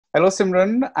Hello,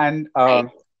 Simran, and Hi.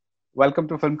 welcome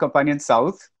to Film Companion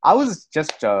South. I was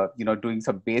just, doing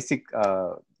some basic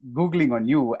googling on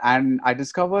you, and I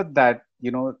discovered that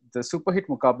the Super Hit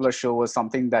Mukabla show was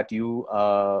something that you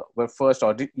were first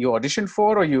you auditioned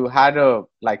for, or you had a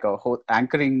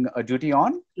anchoring duty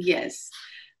on. Yes.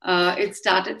 It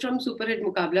started from Super Hit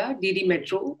Mukabla, DD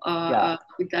Metro. Yeah.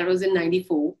 That was in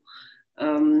 '94.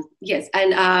 Yes,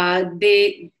 and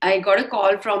I got a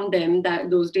call from them that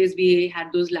those days we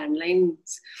had those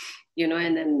landlines,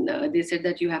 and then they said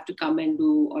that you have to come and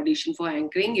do audition for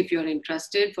anchoring if you're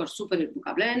interested for Super Hit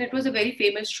Mukabla, and it was a very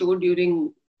famous show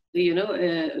during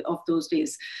of those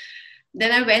days.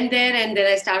 Then I went there and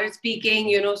then I started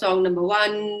speaking, song number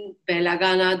one, Pehla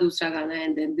Gana, Dusra Gana,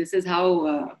 and then this is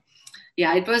how,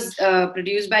 it was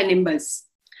produced by Nimbus.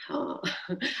 Uh,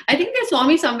 I think they saw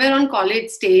me somewhere on college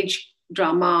stage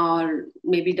drama or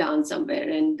maybe dance somewhere,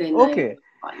 and then I Okay.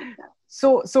 got like that.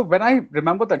 So when I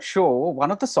remember that show,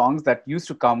 one of the songs that used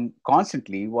to come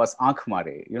constantly was Aankh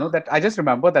Mare. That I just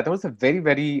remember that was a very,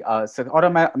 very, or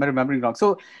am I remembering wrong?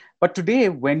 So, but today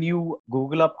when you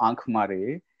Google up Aankh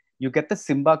Mare, you get the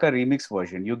Simba ka remix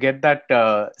version. You get that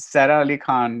Sarah Ali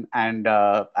Khan and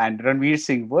Ranveer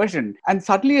Singh version. And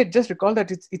suddenly I just recall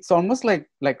that it's almost like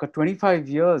a 25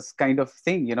 years kind of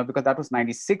thing, because that was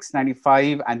 96,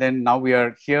 95, and then now we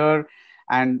are here.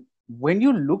 And when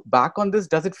you look back on this,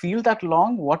 does it feel that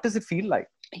long? What does it feel like?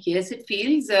 Yes, it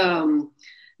feels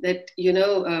that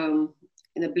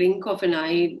in the blink of an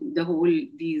eye, the whole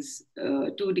these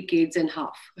 2 decades and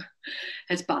half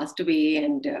has passed away,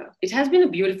 and it has been a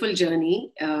beautiful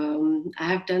journey. I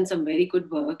have done some very good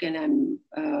work, and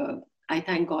I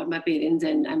thank God, my parents,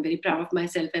 and I'm very proud of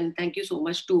myself. And thank you so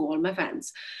much to all my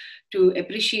fans to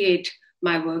appreciate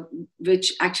my work,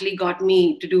 which actually got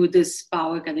me to do this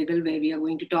Paava kadhaigal, where we are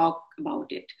going to talk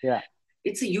about it. Yeah.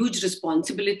 It's a huge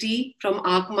responsibility from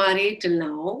Akmare till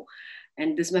now.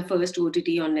 And this is my first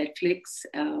OTT on Netflix.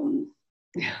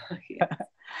 Yeah.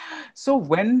 So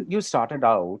when you started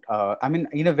out, I mean,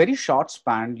 in a very short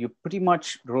span, you pretty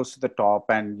much rose to the top.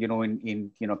 And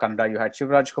in Kannada, you had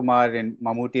Shivraj Kumar. In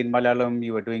Mammootty in Malayalam,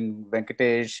 you were doing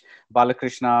Venkatesh,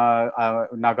 Balakrishna,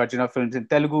 Nagarjuna films in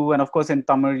Telugu, and of course in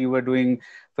Tamil, you were doing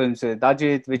films with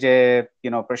Ajith, Vijay,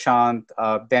 Prashant,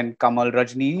 then Kamal,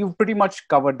 Rajini. You pretty much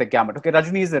covered the gamut. Okay,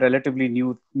 Rajini is a relatively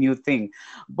new thing,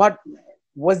 but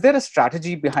was there a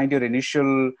strategy behind your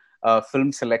initial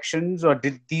film selections, or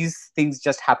did these things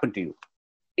just happen to you?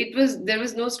 There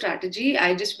was no strategy.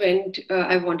 I just went.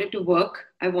 I wanted to work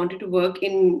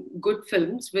in good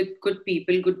films with good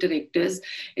people, good directors.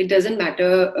 It doesn't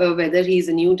matter whether he's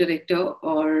a new director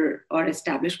or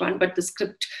established one, but the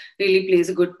script really plays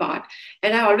a good part.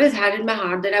 And I always had in my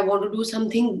heart that I want to do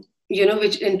something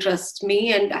which interests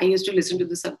me, and I used to listen to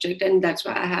the subject, and that's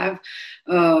why I have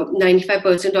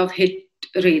 95% of hit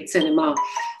rate cinema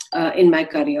in my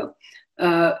career.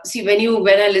 See, when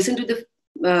I listen to the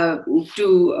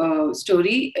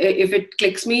story, if it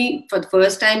clicks me for the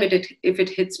first time, if it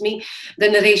hits me, the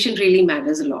narration really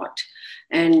matters a lot,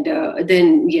 and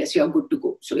then yes, you're good to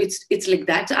go. So it's like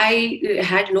that. I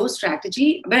had no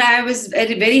strategy, but I was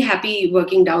very, very happy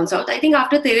working down south. I think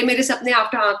after Tere Mere Sapne,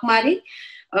 after Aankh Mari,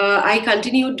 I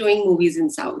continued doing movies in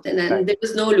south, and then Right. there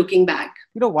was no looking back.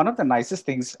 One of the nicest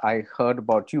things I heard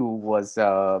about you was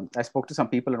I spoke to some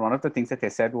people, and one of the things that they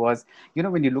said was,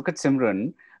 when you look at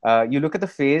Simran, you look at the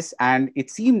face, and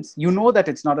it seems, that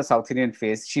it's not a South Indian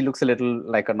face. She looks a little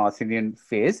like a North Indian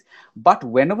face. But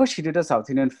whenever she did a South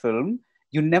Indian film,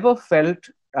 you never felt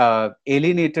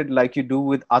alienated like you do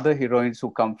with other heroines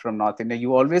who come from North India.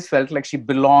 You always felt like she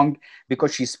belonged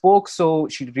because she spoke so,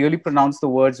 she really pronounced the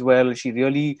words well. She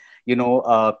really, you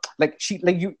never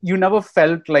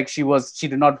felt like she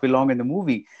did not belong in the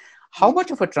movie. How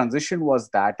much of a transition was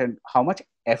that, and how much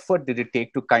effort did it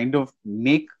take to kind of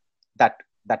make that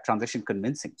transition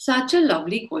convincing? Such a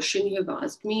lovely question you have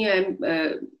asked me.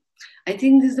 I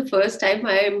think this is the first time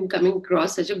I am coming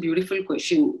across such a beautiful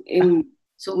question in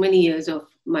so many years of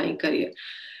my career.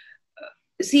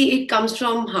 See, it comes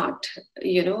from heart.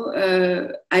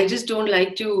 I just don't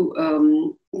like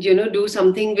to, do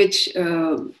something which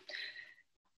I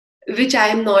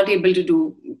am not able to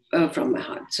do from my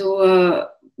heart. So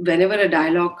whenever a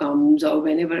dialogue comes or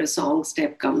whenever a song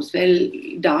step comes, well,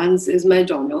 dance is my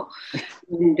genre.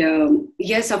 And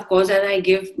yes, of course, and I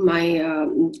give my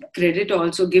give credit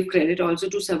also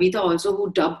to Savita also,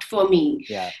 who dubbed for me,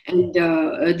 Yeah. and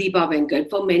Deepa Venkat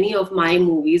for many of my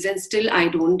movies, and still I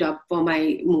don't dub for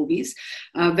my movies.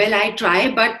 Well, I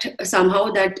try, but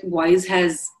somehow that voice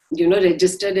has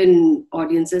registered in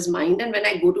audience's mind. And when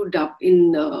I go to dub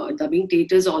in dubbing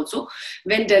theaters also,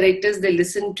 when directors, they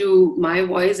listen to my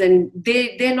voice and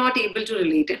they're not able to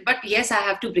relate it. But yes, I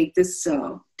have to break this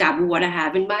taboo what I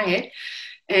have in my head.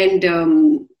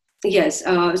 And yes,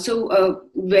 so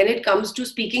when it comes to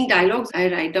speaking dialogues,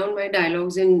 I write down my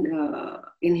dialogues in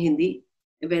Hindi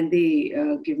when they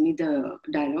give me the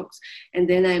dialogues, and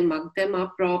then I mug them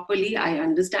up properly. I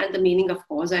understand the meaning. Of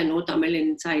course, I know Tamil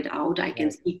inside out. I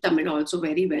can speak Tamil also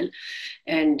very well,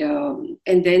 and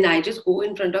then I just go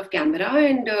in front of camera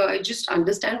and I just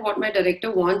understand what my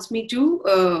director wants me to,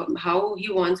 how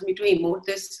he wants me to emote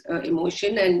this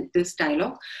emotion and this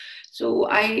dialogue. So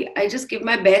I just give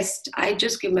my best. I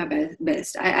just give my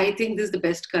best. I think this is the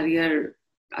best career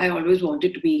I always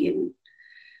wanted to be in.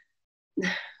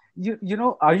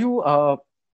 Are you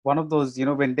one of those,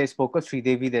 when they spoke of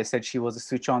Sridevi, they said she was a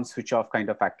switch on, switch off kind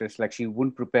of actress. Like she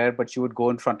wouldn't prepare, but she would go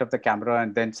in front of the camera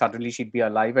and then suddenly she'd be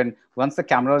alive. And once the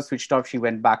camera was switched off, she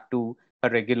went back to her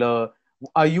regular.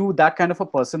 Are you that kind of a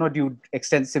person, or do you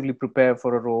extensively prepare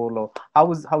for a role, or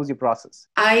how is your process?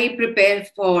 I prepare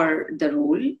for the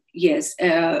role. Yes,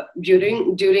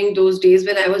 during those days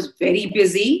when I was very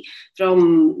busy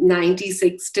from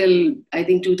 96 till I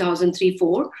think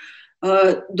 2003-4.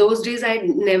 Those days I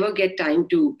never get time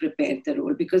to prepare the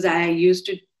role because I used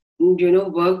to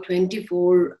work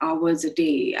 24 hours a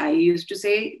day. I used to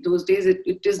say those days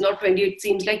it is not 20, it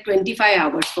seems like 25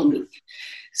 hours for me.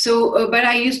 So, but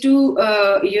I used to,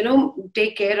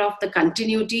 take care of the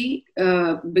continuity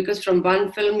because from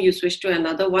one film you switch to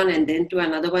another one and then to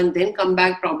another one, then come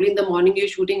back. Probably in the morning you're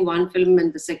shooting one film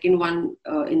and the second one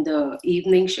in the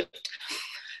evening shift.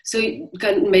 So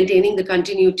maintaining the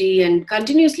continuity and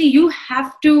continuously you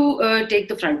have to take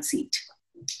the front seat.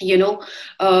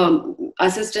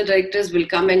 Assistant directors will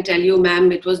come and tell you,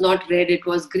 ma'am, it was not red, it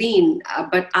was green.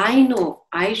 But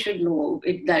I should know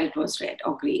that it was red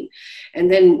or green. And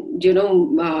then,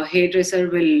 hairdresser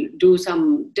will do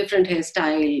some different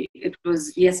hairstyle. It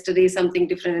was yesterday something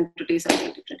different and today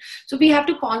something different. So we have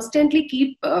to constantly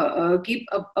keep a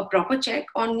proper check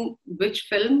on which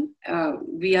film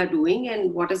we are doing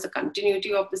and what is the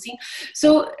continuity of the scene.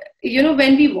 So,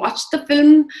 when we watch the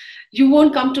film, you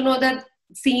won't come to know that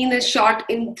scene is shot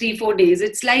in 3-4 days.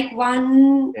 It's like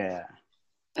one,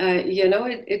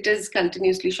 it is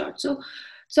continuously shot. So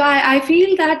I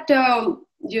feel that,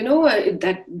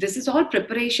 that this is all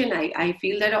preparation. I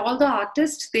feel that all the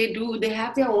artists, they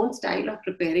have their own style of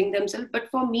preparing themselves. But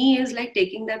for me, is like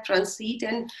taking that front seat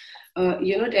and,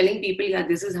 telling people, yeah,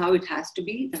 this is how it has to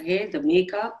be. The hair, the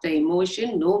makeup, the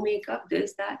emotion, no makeup,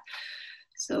 this, that.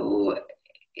 So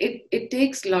it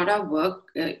takes a lot of work.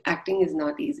 Acting is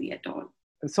not easy at all.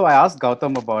 So I asked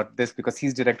Gautam about this because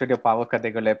he's directed your Paava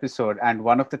Kadhaigal episode. And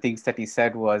one of the things that he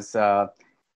said was,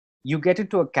 you get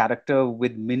into a character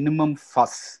with minimum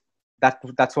fuss.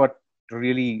 That's what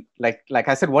really, like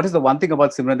I said, what is the one thing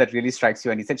about Simran that really strikes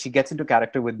you? And he said she gets into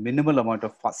character with minimal amount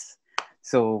of fuss.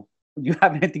 So do you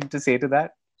have anything to say to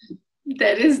that?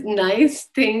 That is nice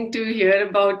thing to hear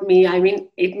about me. I mean,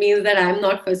 it means that I'm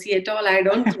not fussy at all. I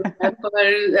don't throw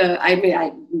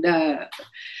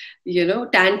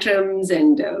tantrums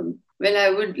and well, I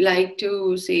would like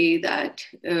to say that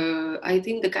I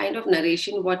think the kind of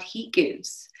narration what he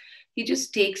gives, he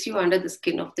just takes you under the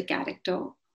skin of the character,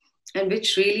 and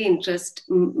which really interests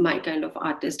my kind of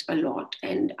artist a lot.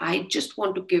 And I just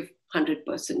want to give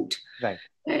 100%, right?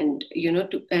 And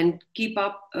and keep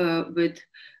up with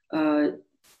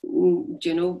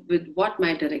with what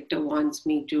my director wants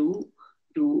me to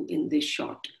do in this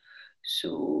shot.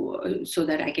 So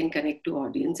that I can connect to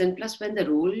audience. And plus, when the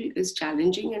role is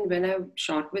challenging, and when I've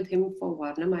shot with him for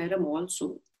Varnamayaram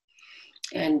also,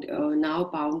 and now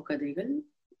Paava kadhaigal,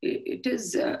 it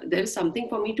is there is something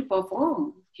for me to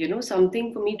perform.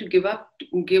 Something for me to give out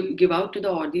to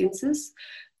the audiences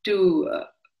to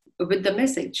with the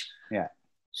message. Yeah.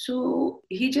 So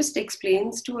he just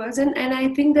explains to us, and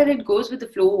I think that it goes with the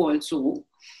flow also.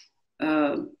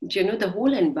 The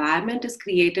whole environment is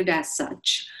created as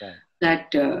such, right,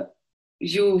 that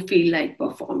you feel like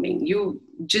performing. You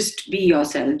just be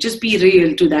yourself, just be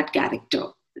real to that character.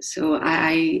 So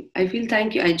I feel,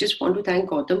 thank you. I just want to thank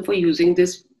Gautam for using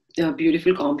this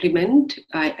beautiful compliment.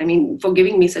 I mean, for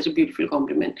giving me such a beautiful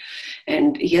compliment.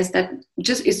 And yes,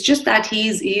 it's just that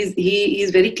he's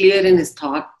very clear in his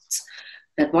thoughts,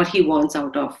 that what he wants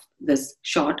out of this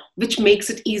shot, which makes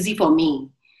it easy for me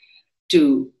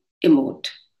to emote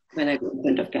when I go in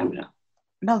front of camera.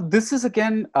 Now, this is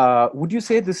again, would you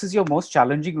say this is your most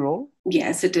challenging role?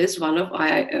 Yes, it is. One of,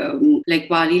 like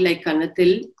Vari, like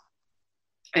Kanathil,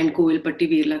 and Kovilpatti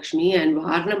Veeralakshmi, and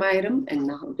Varnamayaram, and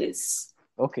now this.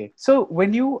 Okay. So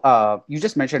when you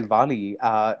just mentioned Bali,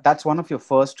 that's one of your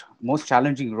first most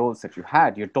challenging roles that you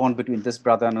had. You're torn between this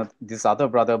brother and this other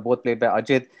brother, both played by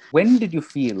Ajith. When did you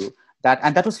feel that,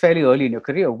 and that was fairly early in your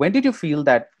career, when did you feel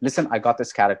that, listen, I got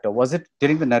this character? Was it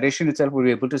during the narration itself, were you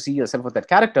able to see yourself with that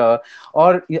character?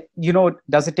 Or,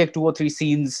 does it take two or three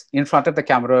scenes in front of the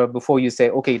camera before you say,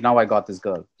 okay, now I got this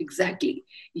girl? Exactly.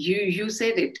 You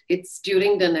said it. It's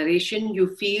during the narration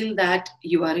you feel that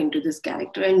you are into this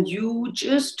character, and you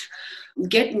just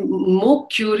get more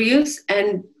curious,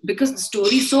 and because the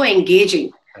story is so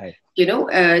engaging. Right.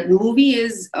 The movie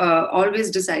is always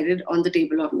decided on the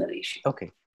table of narration. Okay.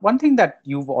 One thing that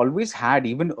you've always had,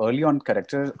 even early on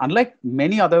characters, unlike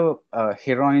many other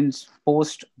heroines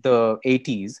post the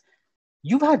 80s,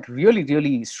 you've had really,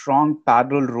 really strong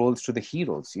parallel roles to the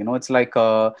heroes. It's like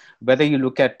whether you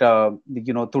look at,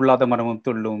 Tullada Manamum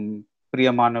Tullum,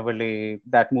 Priyamanavale,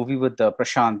 that movie with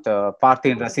Prashant,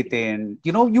 Parthen Rasithen,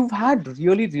 you've had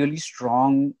really, really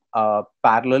strong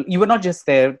parallel. You were not just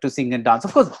there to sing and dance.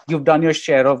 Of course, you've done your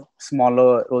share of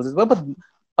smaller roles as well, but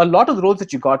a lot of the roles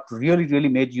that you got really, really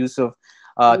made use of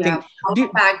Yeah, things.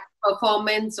 compact,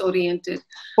 performance oriented.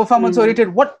 Performance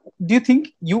oriented, what do you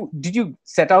think, you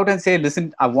set out and say,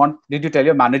 listen, did you tell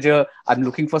your manager, I'm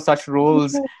looking for such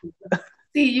roles?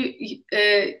 See,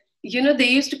 they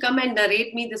used to come and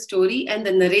narrate me the story, and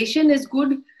the narration is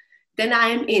good, then I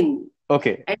am in.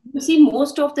 Okay. And you see,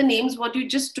 most of the names what you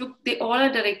just took, they all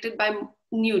are directed by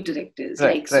new directors.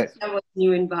 Right, Like right. Suriya was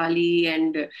new in Bali,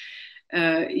 and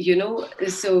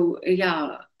so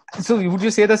yeah. So would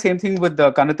you say the same thing with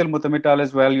the Kanatil Muttamital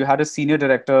as well? You had a senior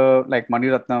director like Mani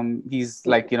Ratnam. He's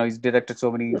like, he's directed so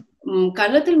many.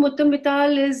 Kanatil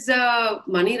Muttamital is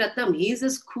Mani Ratnam. He's a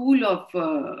school of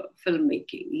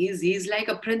filmmaking. He's like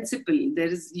a principal.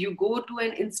 You go to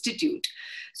an institute,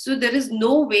 so there is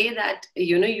no way that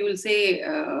you will say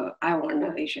I want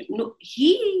narration. No,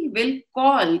 he will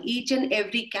call each and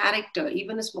every character,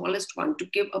 even the smallest one, to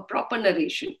give a proper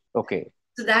narration. Okay.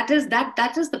 So that is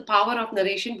the power of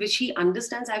narration, which he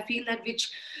understands. I feel that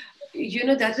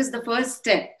that is the first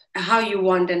step, how you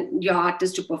want your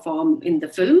artist to perform in the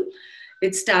film.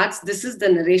 It starts, this is the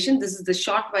narration, this is the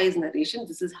short wise narration,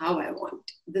 this is how I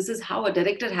want. This is how a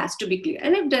director has to be clear.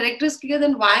 And if director is clear,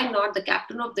 then why not the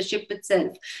captain of the ship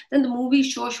itself? Then the movie is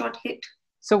sure shot hit.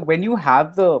 So when you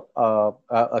have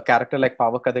a character like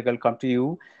Paava Kadhaigal come to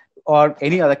you, or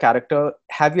any other character,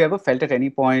 have you ever felt at any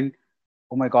point,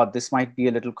 oh my God, this might be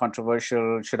a little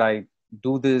controversial, should I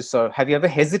do this? Or have you ever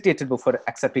hesitated before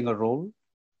accepting a role?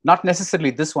 Not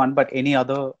necessarily this one, but any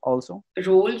other also?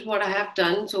 Roles, what I have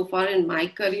done so far in my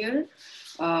career,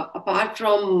 apart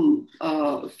from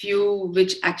a few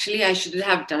which actually I shouldn't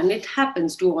have done, it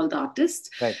happens to all the artists.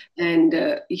 Right. And,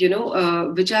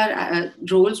 which are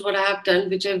roles what I have done,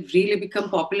 which have really become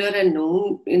popular and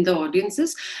known in the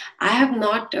audiences, I have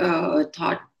not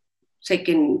thought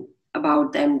second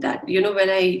about them, that when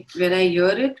I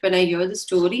hear the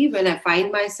story, when I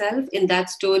find myself in that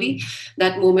story,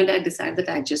 that moment I decide that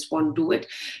I just want to do it,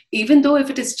 even though if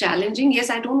it is challenging. Yes,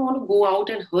 I don't want to go out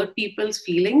and hurt people's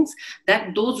feelings,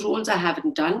 that those roles I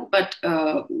haven't done. But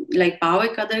like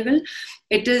Paava kadhaigal,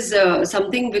 it is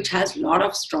something which has a lot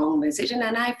of strong message, and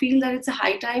I feel that it's a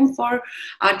high time for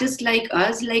artists like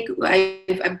us. Like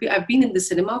I've been in the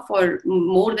cinema for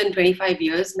more than 25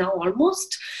 years now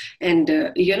almost,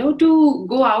 and to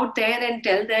go out there and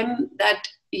tell them that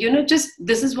just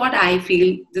this is what I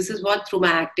feel, this is what through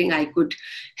my acting I could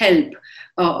help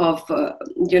of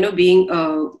being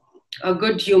a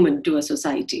good human to a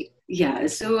society. Yeah,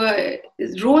 so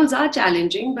roles are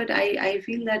challenging, but I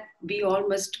feel that we all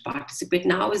must participate.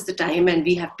 Now is the time, and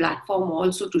we have platform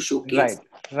also to showcase.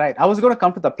 Right. I was going to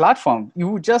come to the platform.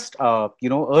 You just,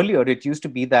 earlier it used to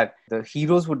be that the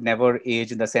heroes would never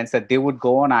age, in the sense that they would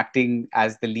go on acting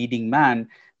as the leading man,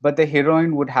 but the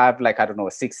heroine would have, like, I don't know,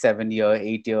 a 6, 7 year,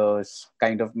 8 years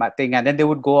kind of thing, and then they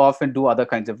would go off and do other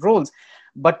kinds of roles.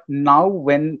 But now,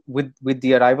 with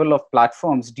the arrival of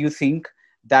platforms, do you think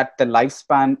that the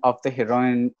lifespan of the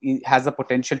heroine has the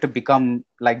potential to become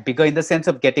like bigger, in the sense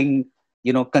of getting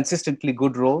consistently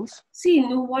good roles? See,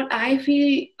 what I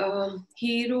feel,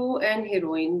 hero and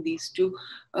heroine, these two,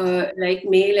 like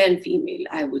male and female,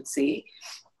 I would say.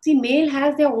 See, male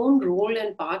has their own role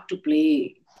and part to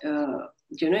play,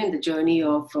 in the journey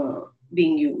of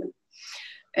being human.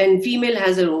 And female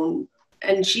has her own,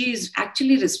 and she is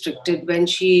actually restricted when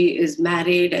she is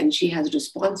married and she has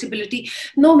responsibility.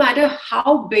 No matter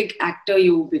how big actor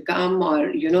you become,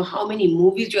 or how many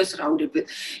movies you're surrounded with,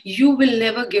 you will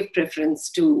never give preference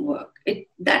to work.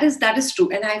 That is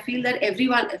true, and I feel that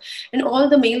everyone and all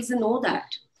the males know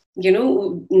that.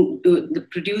 the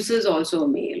producers also a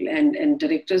male, and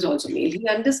directors also male. He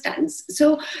understands.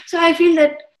 So I feel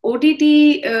that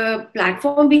OTT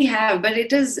platform we have, but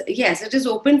it is, yes, it is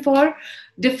open for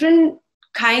different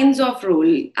kinds of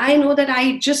role. I know that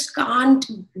I just can't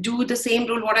do the same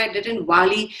role what I did in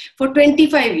Wali for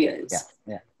 25 years.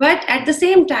 Yeah, yeah. But at the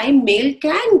same time, male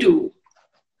can do,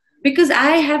 because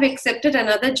I have accepted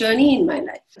another journey in my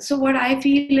life. So what I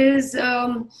feel is,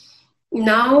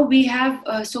 now we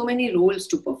have so many roles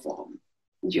to perform.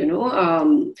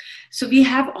 So we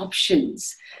have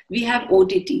options. We have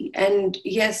OTT, and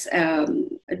yes,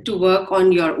 to work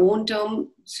on your own term,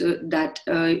 so that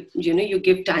you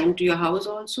give time to your house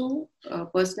also,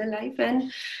 personal life,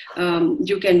 and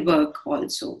you can work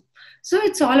also. So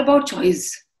it's all about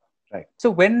choice. Right. So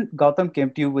when Gautam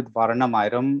came to you with Varanam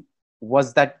Iram,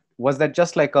 was that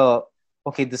just like a,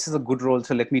 okay, this is a good role,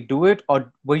 so let me do it,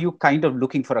 or were you kind of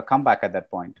looking for a comeback at that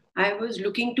point? I was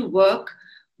looking to work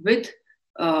with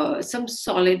some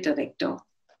solid director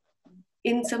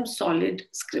in some solid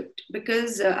script,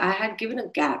 because I had given a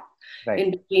gap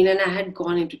in between, and I had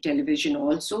gone into television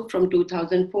also from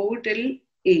 2004 till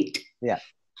 8. Yeah.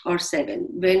 Or 7,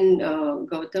 when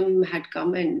Gautam had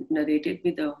come and narrated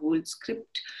me the whole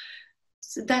script.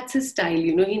 So that's his style,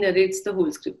 he narrates the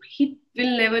whole script. He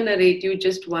will never narrate you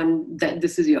just one, that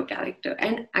this is your character.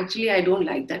 And actually, I don't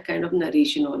like that kind of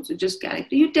narration also, just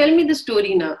character. You tell me the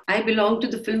story now. I belong to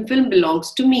the film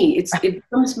belongs to me. It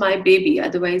becomes my baby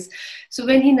otherwise. So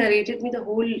when he narrated me the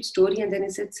whole story, and then he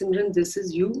said, Simran, this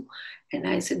is you. And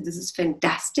I said, this is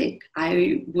fantastic.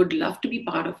 I would love to be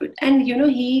part of it. And,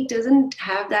 he doesn't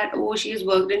have that, oh, she has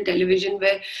worked in television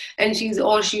and she's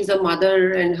a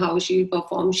mother and how she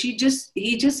performs. He'll just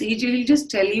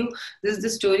tell you, this is the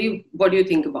story. What do you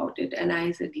think about it? And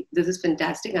I said, this is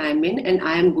fantastic. I'm in, and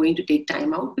I am going to take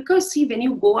time out, because see, when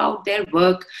you go out there,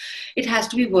 work, it has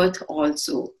to be worth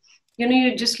also.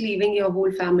 You're just leaving your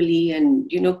whole family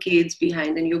and, kids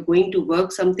behind, and you're going to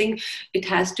work something. It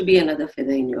has to be another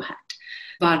feather in your hat.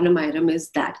 Varanam Iram is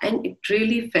that. And it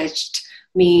really fetched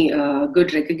me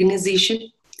good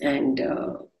recognition. And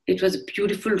it was a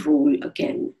beautiful role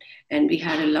again. And we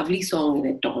had a lovely song in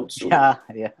it also. Yeah.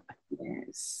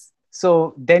 Yes.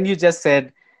 So then you just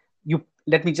said,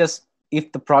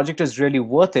 if the project is really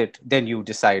worth it, then you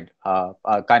decide,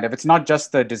 kind of, it's not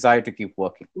just the desire to keep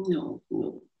working. No.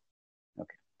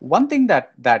 Okay. One thing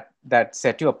that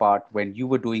set you apart when you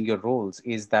were doing your roles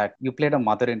is that you played a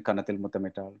mother in Kanathil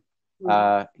Muttamital.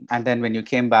 And then when you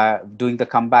came back, doing the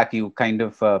comeback, you kind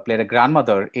of played a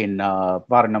grandmother in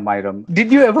Varanam Iram.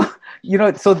 Did you ever,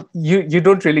 so you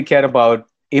don't really care about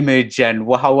image and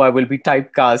how I will be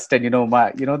typecast, and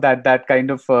that kind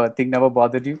of thing never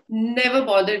bothered you? Never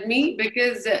bothered me,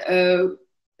 because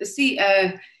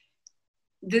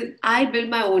I build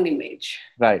my own image.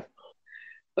 Right.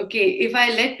 Okay, if I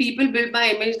let people build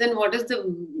my image, then what is the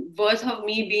worth of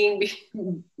me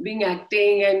being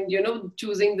acting and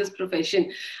choosing this profession?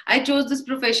 I chose this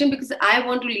profession because I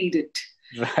want to lead it.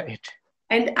 Right.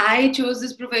 And I chose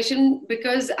this profession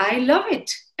because I love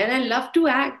it, and I love to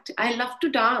act. I love to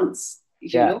dance,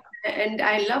 and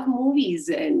I love movies.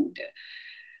 And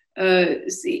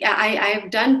I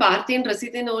have done Bharti and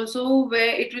Rasitin also,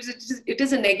 where it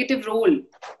is a negative role.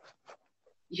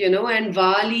 And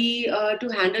Wali, to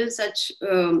handle such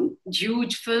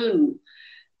huge film,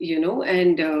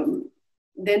 and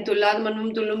then Tullad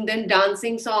Manum Tulum, then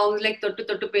dancing songs like Tottu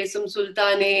Tottu Pesum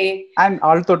Sultane and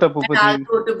Altota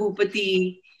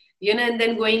Bhupati, and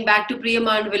then going back to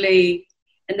Priyamanvalai,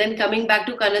 and then coming back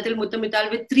to Kanathil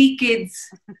Muttamital with 3 kids,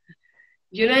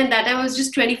 and that I was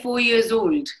just 24 years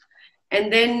old.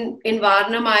 And then in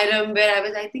Varanam Iram, where I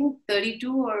was, I think,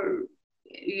 32 or,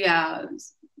 yeah.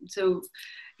 So,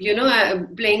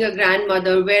 playing a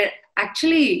grandmother, where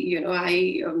actually,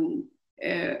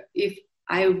 if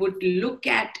I would look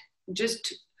at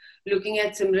just looking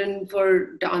at Simran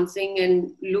for dancing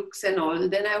and looks and all,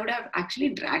 then I would have actually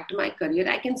dragged my career.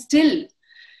 I can still,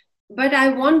 but I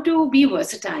want to be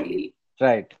versatile.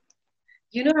 Right.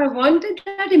 I wanted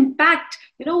that impact.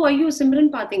 Why you Simran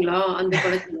pathingla and the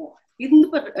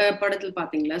padathil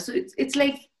pathingla. So it's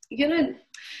like,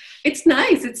 it's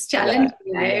nice. It's challenging.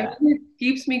 Yeah. It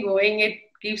keeps me going. It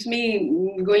keeps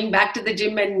me going back to the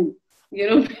gym and,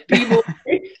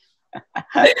 remotivate.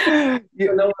 I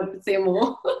don't know what to say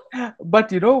more.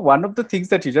 But, one of the things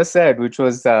that you just said, which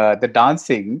was the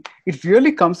dancing, it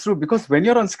really comes through, because when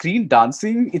you're on screen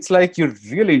dancing, it's like you're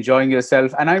really enjoying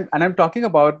yourself. And I'm talking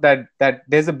about that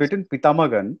there's a bit in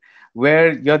Pitamagan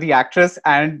where you're the actress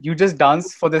and you just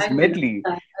dance for this medley.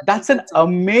 That's an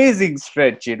amazing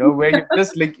stretch, where you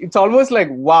just like, it's almost like,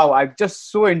 wow, I'm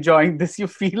just so enjoying this. You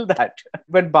feel that.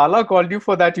 When Bala called you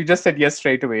for that, you just said yes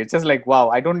straight away. It's just like, wow,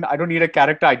 I don't need a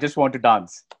character. I just want to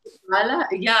dance.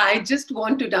 Yeah, I just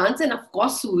want to dance. And of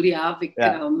course, Suriya,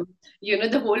 Yeah. Vikram,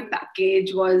 the whole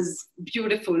package was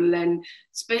beautiful. And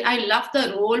I love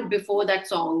the role before that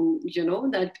song,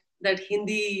 that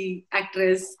Hindi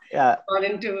actress Yeah. got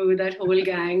into that whole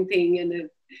gang thing,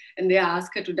 and they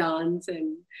asked her to dance.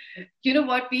 And you know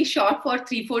what, we shot for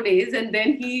 3-4 days, and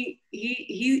then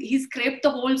he scraped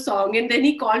the whole song, and then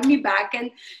he called me back.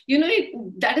 And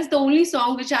that is the only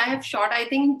song which I have shot, I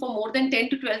think, for more than 10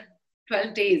 to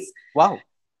 12 days. Wow.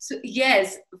 So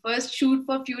yes, first shoot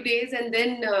for a few days, and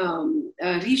then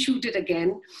reshoot it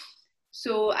again.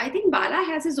 So I think Bala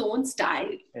has his own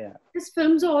style. Yeah. His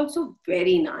films are also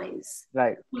very nice,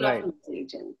 Right. full Right. of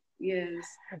message. And yes.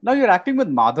 Now you're acting with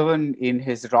Madhavan in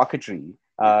his Rocketry.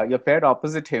 You're paired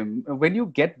opposite him. When you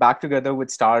get back together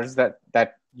with stars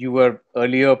that you were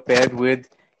earlier paired with,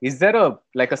 is there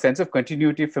a sense of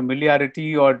continuity,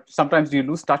 familiarity, or sometimes do you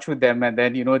lose touch with them and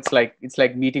then it's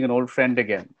like meeting an old friend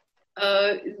again?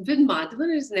 With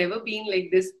Madhavan, it's never been like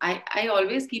this. I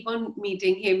always keep on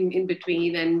meeting him in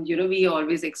between, and we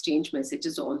always exchange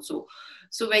messages also.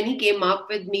 So when he came up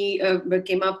to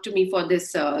me for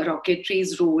this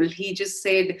Rocketry's role, he just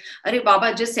said, "Arey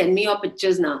Baba, just send me your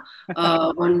pictures now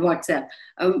on WhatsApp.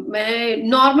 मैं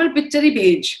normal picture ही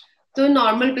भेज." तो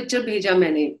normal picture भेजा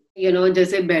मैंने,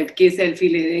 जैसे बैठ के selfie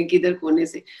ले रहे हैं किधर कोने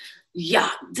से. Yeah,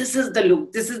 this is the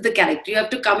look, this is the character. You have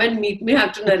to come and meet me, I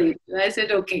have to narrate. I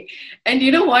said, okay. And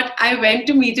you know what? I went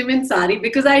to meet him in sari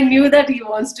because I knew that he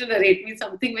wants to narrate me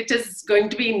something which is going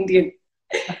to be Indian.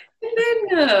 And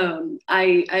then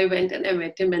I went and I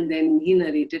met him, and then he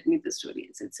narrated me the story.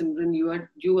 I said, Simran,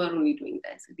 you are only doing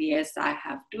that. I said, yes, I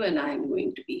have to, and I am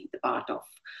going to be the part of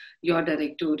your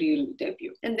directorial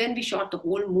debut. And then we shot the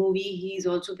whole movie. He's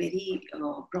also very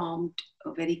prompt,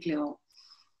 very clear.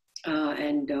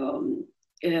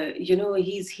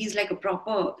 He's like a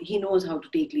proper, he knows how to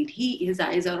take lead. His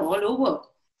eyes are all over.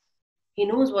 He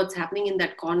knows what's happening in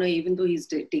that corner, even though he's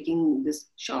taking this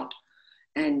shot.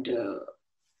 And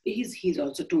he's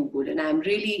also too good. And I'm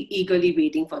really eagerly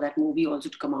waiting for that movie also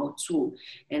to come out soon.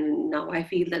 And now I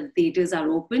feel that theaters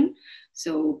are open.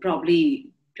 So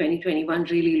probably 2021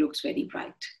 really looks very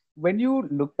bright. When you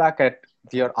look back at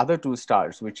your other two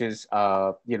stars, which is,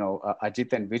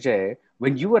 Ajith and Vijay,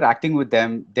 when you were acting with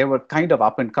them, they were kind of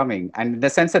up and coming, and in the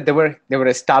sense that they were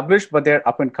established, but they're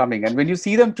up and coming. And when you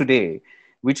see them today,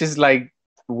 which is like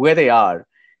where they are,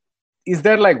 is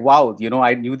there like, wow,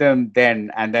 I knew them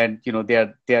then, and then,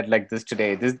 they're like this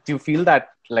today. Do you feel that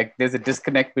like there's a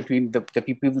disconnect between the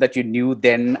people that you knew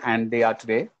then and they are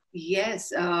today?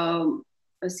 Yes.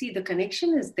 See, the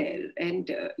connection is there, and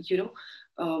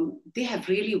they have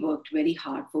really worked very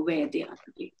hard for where they are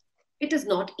today. It is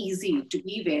not easy to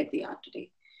be where they are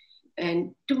today,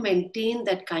 and to maintain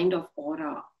that kind of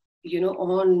aura,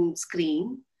 on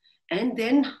screen, and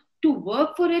then to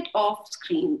work for it off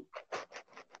screen.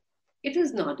 It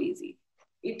is not easy.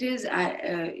 It is,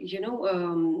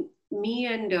 me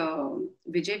and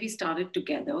Vijay, we started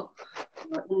together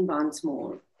in Once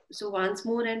More. So Once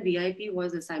More and VIP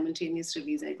was a simultaneous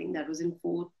release. I think that was in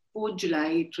 4th July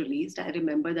it released. I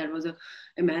remember that was a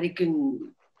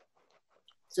American.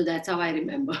 So that's how I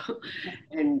remember.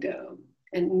 and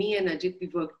me and Ajith,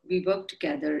 we worked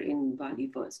together in Bali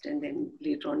first, and then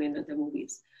later on in other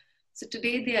movies. So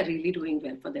today they are really doing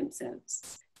well for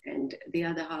themselves, and they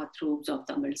are the heartthrobs of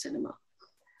Tamil cinema.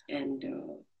 And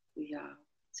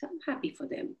so I'm happy for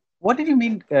them. What did you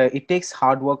mean? It takes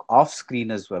hard work off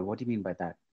screen as well. What do you mean by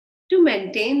that? To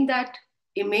maintain that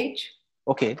image.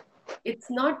 Okay. It's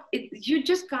not, you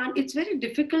just can't, it's very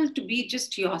difficult to be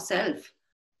just yourself.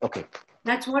 Okay.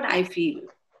 That's what I feel.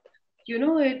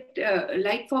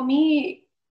 Like for me,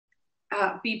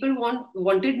 people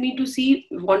wanted to see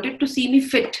me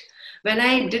fit. When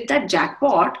I did that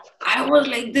jackpot, I was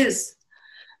like this.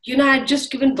 I had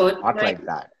just given birth. Not like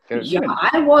that.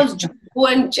 I was just go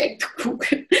and check the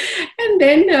book. And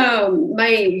then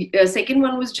my second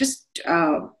one was just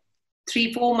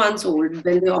 3-4 months old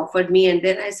when they offered me. And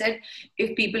then I said,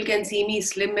 if people can see me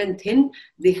slim and thin,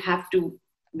 they have to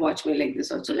watch me like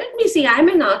this also. Let me see, I'm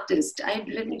an artist.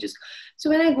 So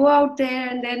when I go out there,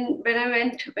 and then when I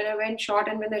went short,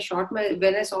 and when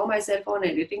I saw myself on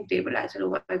editing table, I said, oh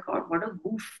my God, what a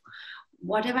goof.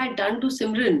 What have I done to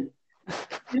Simran?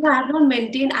 I have not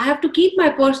maintained. I have to keep my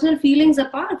personal feelings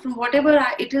apart from whatever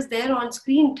it is there on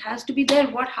screen. It has to be there.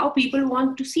 How people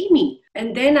want to see me.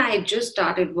 And then I just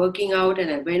started working out, and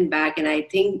I went back, and I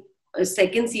think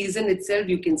second season itself,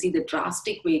 you can see the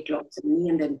drastic weight loss in me,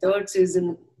 and then third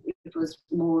season it was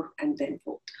more, and then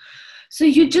fourth. So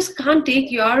you just can't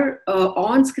take your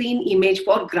on-screen image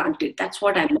for granted. That's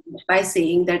what I meant by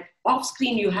saying that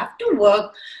off-screen you have to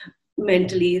work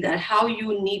mentally, that how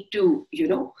you need to,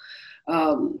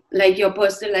 like your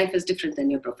personal life is different than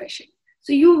your profession.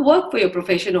 So you work for your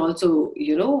profession also,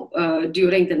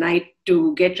 during the night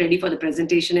to get ready for the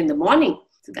presentation in the morning.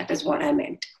 So that is what I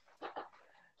meant.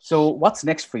 So what's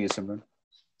next for you, Simran?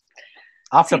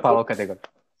 After See, Paava Kadhaigal?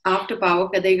 after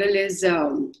Paava kadhaigal is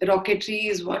rocketry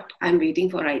is what I'm waiting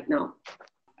for right now.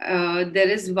 There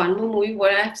is one more movie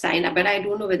where I've signed up, but I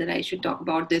don't know whether I should talk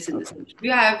about this in this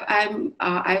interview.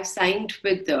 I've signed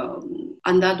with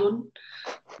Andadun,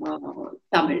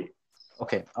 Tamil.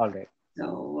 Okay, all right.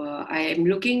 So I am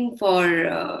looking for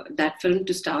that film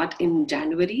to start in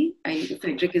January.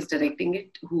 Frederick is directing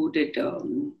it, who did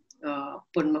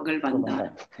Punmagal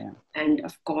Vandar. Yeah. And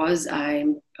of course,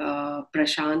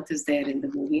 Prashant is there in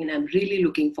the movie, and I'm really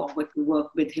looking forward to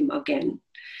work with him again.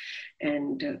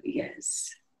 And yes,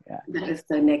 that is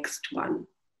the next one.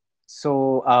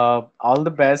 So all the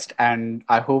best, and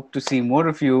I hope to see more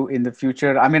of you in the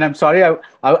future. I mean, I'm sorry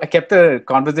I kept the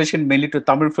conversation mainly to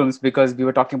Tamil films because we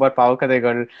were talking about Paava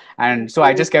Kadhaigal, and so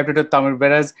I just kept it to Tamil.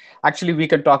 Whereas actually we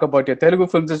can talk about your Telugu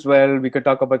films as well. We could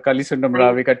talk about Kali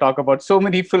Sundamra. We could talk about so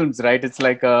many films, right? It's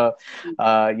like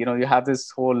you have this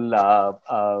whole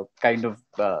kind of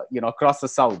across the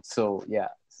South. So yeah,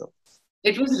 so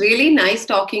it was really nice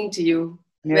talking to you.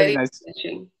 Really Very nice.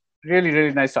 refreshing. Really,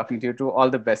 really nice talking to you too.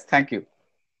 All the best. Thank you.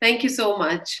 Thank you so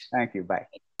much. Thank you. Bye.